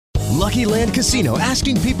Lucky Land Casino,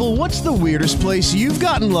 asking people, what's the weirdest place you've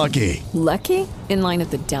gotten lucky? Lucky? In line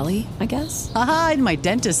at the deli, I guess? Aha, in my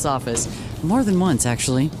dentist's office. More than once,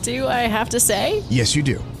 actually. Do I have to say? Yes, you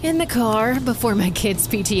do. In the car before my kids'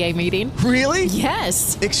 PTA meeting. Really?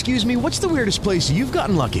 Yes. Excuse me, what's the weirdest place you've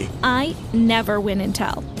gotten lucky? I never win and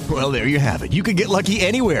tell. Well, there you have it. You can get lucky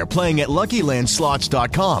anywhere, playing at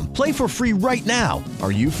LuckyLandSlots.com. Play for free right now.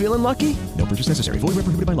 Are you feeling lucky? No purchase necessary. Void where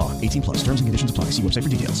prohibited by law. 18 plus. Terms and conditions apply. See website for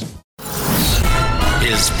details.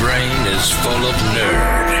 His brain is full of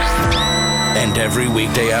nerd. And every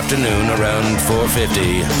weekday afternoon around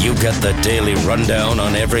 4:50, you get the daily rundown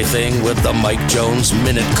on everything with the Mike Jones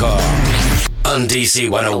Minute Car on DC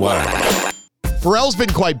 101. Pharrell's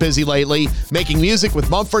been quite busy lately, making music with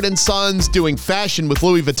Mumford & Sons, doing fashion with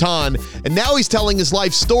Louis Vuitton, and now he's telling his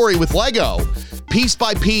life story with Lego. Piece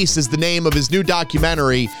by Piece is the name of his new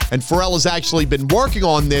documentary, and Pharrell has actually been working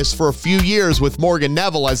on this for a few years with Morgan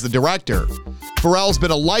Neville as the director. Pharrell's been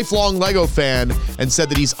a lifelong Lego fan and said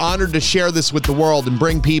that he's honored to share this with the world and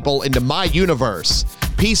bring people into my universe.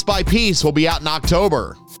 Piece by Piece will be out in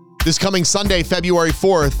October. This coming Sunday, February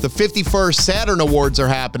 4th, the 51st Saturn Awards are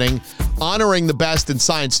happening, honoring the best in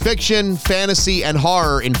science fiction, fantasy, and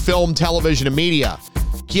horror in film, television, and media.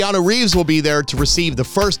 Keanu Reeves will be there to receive the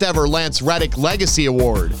first ever Lance Reddick Legacy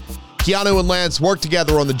Award. Keanu and Lance worked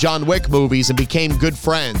together on the John Wick movies and became good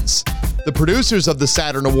friends. The producers of the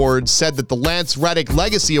Saturn Awards said that the Lance Reddick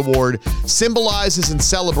Legacy Award symbolizes and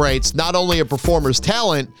celebrates not only a performer's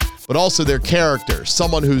talent, but also their character,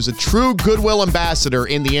 someone who's a true goodwill ambassador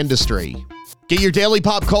in the industry. Get your daily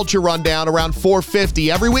pop culture rundown around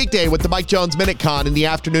 4:50 every weekday with the Mike Jones Minute Con in the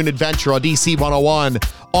afternoon adventure on DC 101,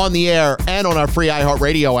 on the air, and on our free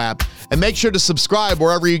iHeartRadio app. And make sure to subscribe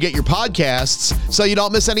wherever you get your podcasts so you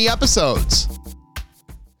don't miss any episodes.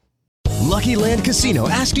 Lucky Land Casino,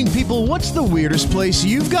 asking people, what's the weirdest place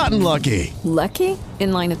you've gotten lucky? Lucky?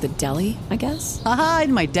 In line at the deli, I guess? Aha,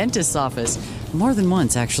 in my dentist's office. More than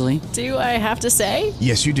once, actually. Do I have to say?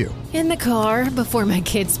 Yes, you do. In the car before my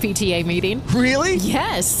kids' PTA meeting. Really?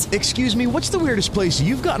 Yes. Excuse me, what's the weirdest place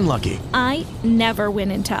you've gotten lucky? I never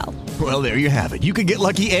win and tell. Well, there you have it. You can get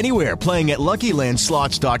lucky anywhere, playing at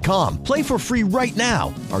LuckyLandSlots.com. Play for free right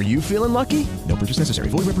now. Are you feeling lucky? No purchase necessary.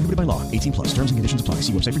 Void where prohibited by law. 18 plus. Terms and conditions apply.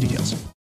 See website for details.